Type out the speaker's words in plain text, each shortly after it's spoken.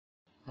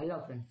Hello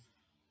friends,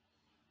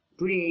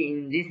 today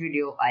in this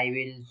video I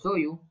will show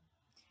you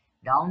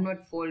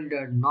download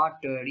folder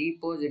not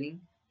repositioning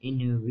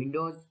in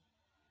Windows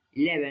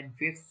 11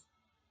 fix.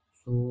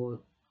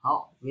 So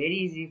how very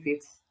easy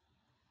fix.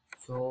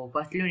 So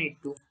first you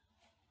need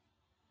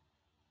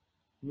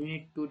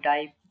to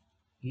type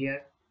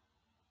here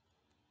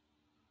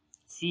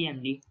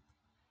cmd.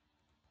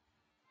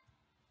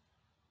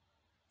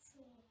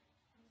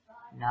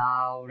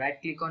 Now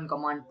right click on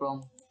command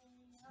prompt,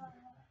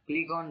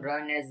 click on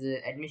run as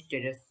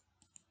administrators.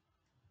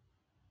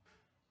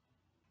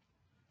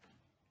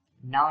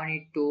 Now I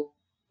need to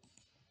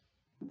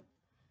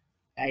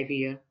type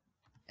here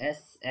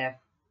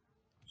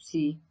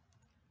sfc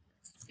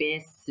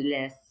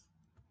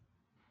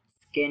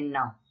 /scan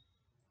now.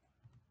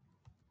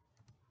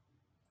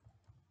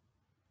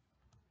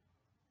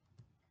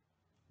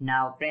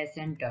 Now press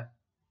enter.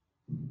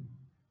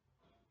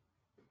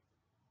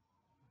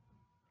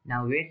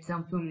 Now wait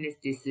some few minutes,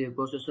 this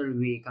processor will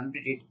be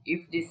completed.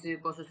 If this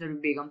processor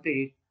will be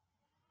completed,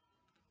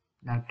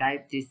 now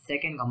type this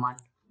second command.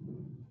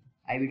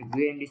 I will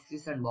give in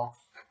description box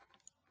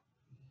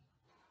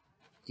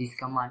this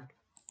command.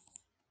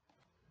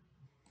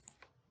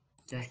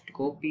 Just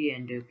copy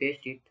and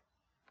paste it.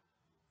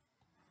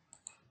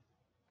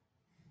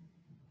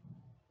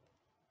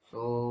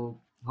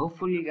 So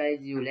hopefully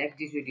guys you like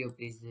this video.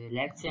 Please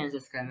like, share and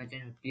subscribe my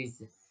channel.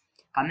 Please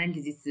comment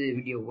this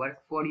video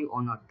work for you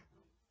or not.